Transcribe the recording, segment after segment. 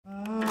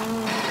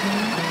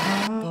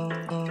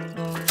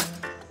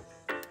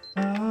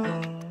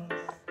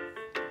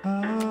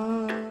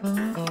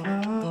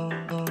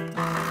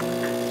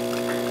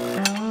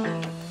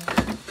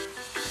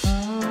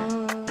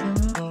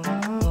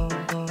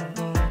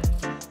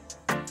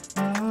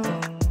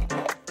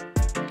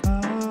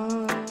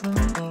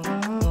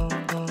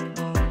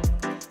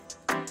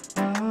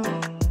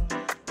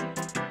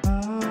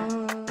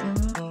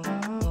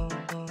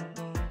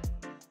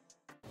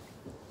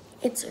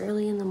It's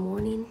early in the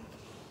morning.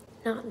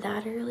 Not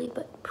that early,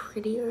 but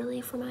pretty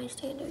early for my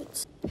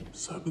standards.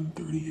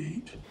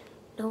 7:38.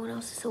 No one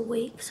else is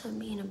awake, so I'm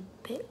being a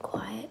bit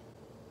quiet.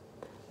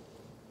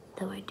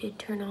 Though I did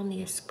turn on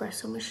the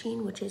espresso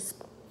machine, which is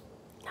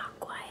not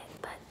quiet,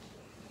 but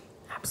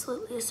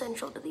absolutely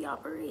essential to the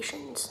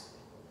operations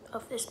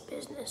of this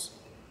business.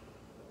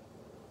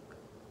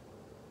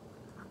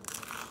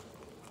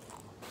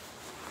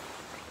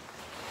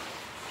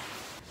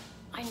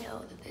 I know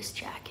that this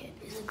jacket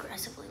is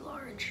aggressively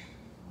large.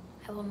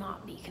 I will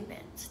not be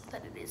convinced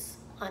that it is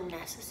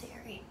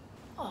unnecessary.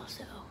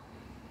 Also,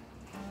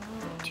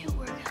 2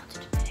 workouts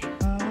today.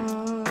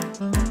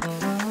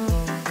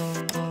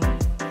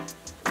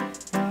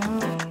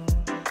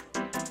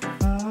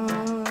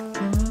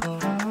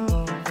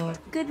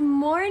 Good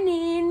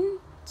morning.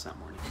 It's not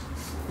morning.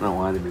 I don't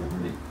want to be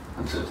morning.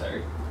 I'm so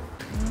tired.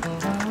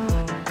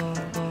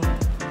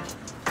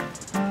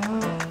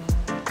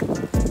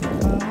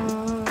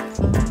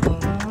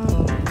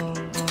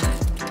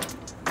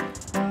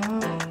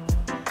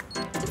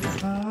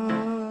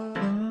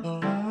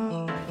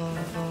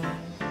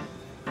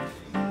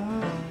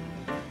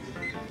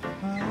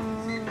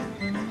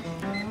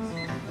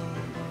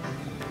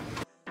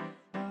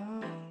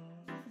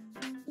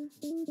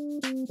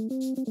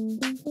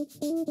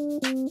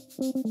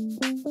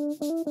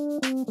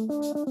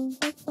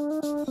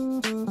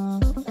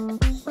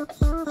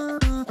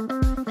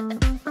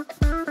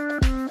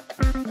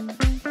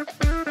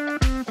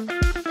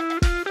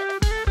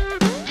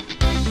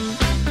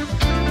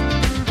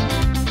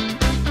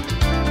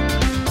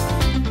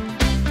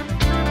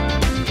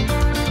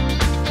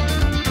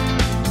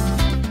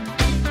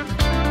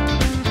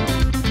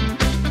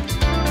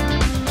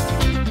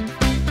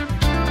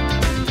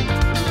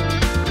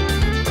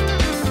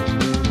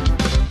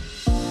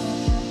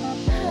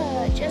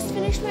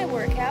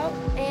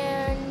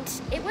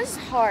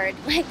 Hard.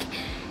 Like,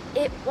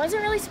 it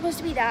wasn't really supposed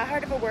to be that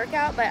hard of a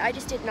workout, but I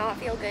just did not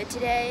feel good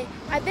today.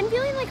 I've been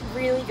feeling like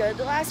really good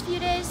the last few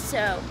days,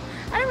 so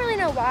I don't really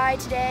know why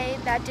today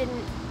that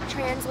didn't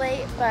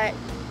translate, but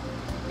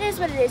it is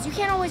what it is. You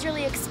can't always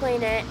really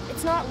explain it.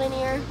 It's not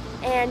linear,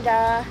 and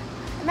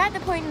I'm at the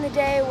point in the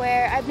day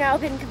where I've now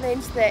been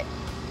convinced that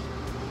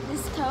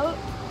this coat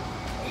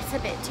is a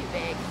bit too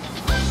big.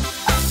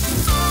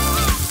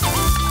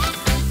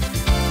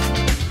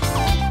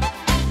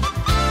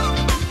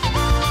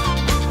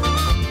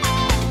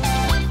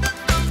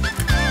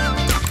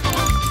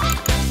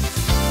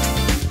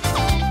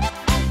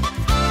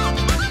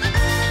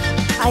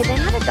 I then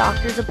had a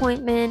doctor's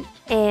appointment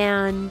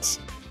and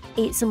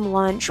ate some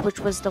lunch, which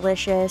was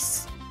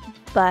delicious,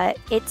 but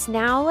it's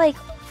now like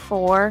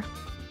 4.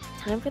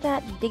 Time for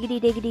that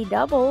diggity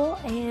double,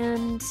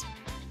 and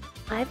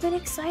I've been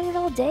excited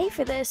all day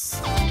for this.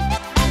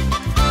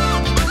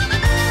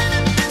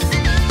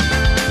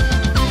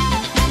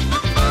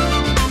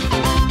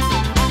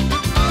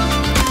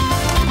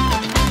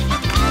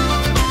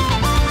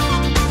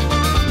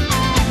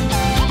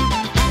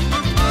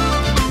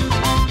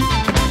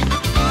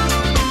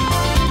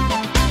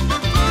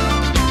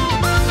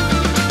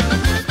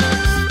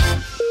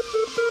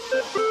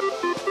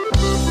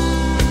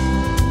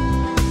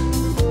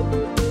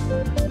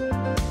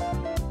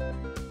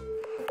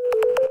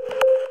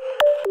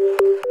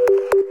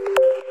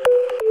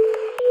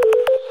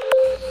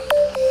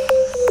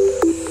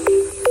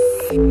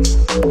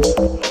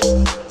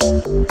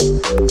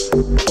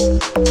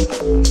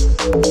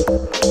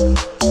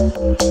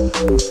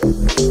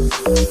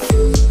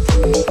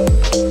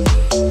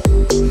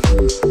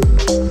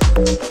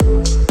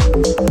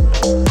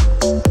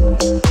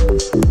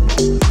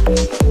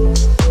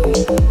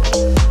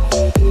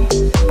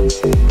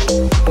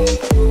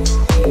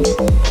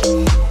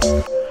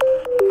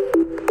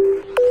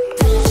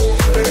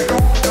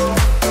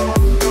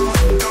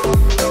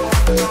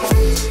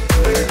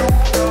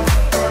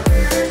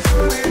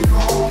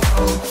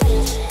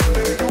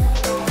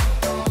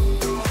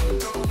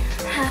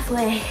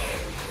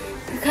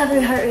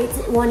 Recovery heart rate's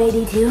at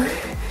 182,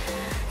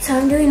 so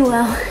I'm doing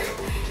well.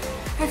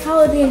 I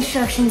followed the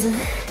instructions of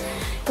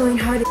going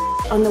hard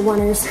on the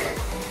 1ers,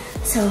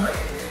 so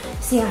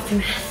it's the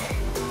aftermath.